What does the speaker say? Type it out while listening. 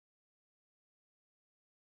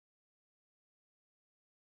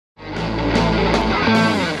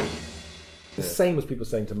The same as people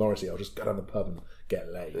saying to Morrissey, I'll just go down the pub and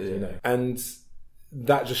get laid, you know. And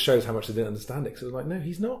that just shows how much they didn't understand it. Because it was like, no,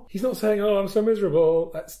 he's not saying, oh, I'm so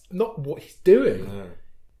miserable. That's not what he's doing. No.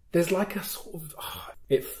 There's like a sort of...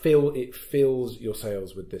 it fills your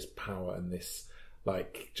sails with this power and this,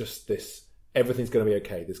 like, just this... Everything's going to be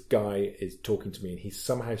okay. This guy is talking to me and he's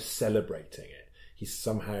somehow celebrating it. He's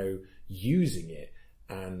somehow using it.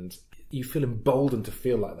 And you feel emboldened to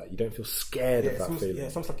feel like that. You don't feel scared of that feeling. Yeah,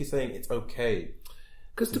 it's almost like you're saying it's okay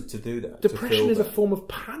to do that. Depression is a form of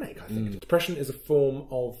panic, I think. Depression is a form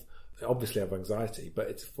of, obviously, of anxiety, but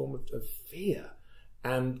it's a form of fear.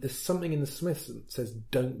 And there's something in the Smiths that says,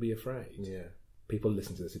 don't be afraid. Yeah. People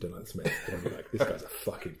listen to this who don't like the Smiths. They're going to be like, this guy's a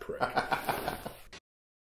fucking prick.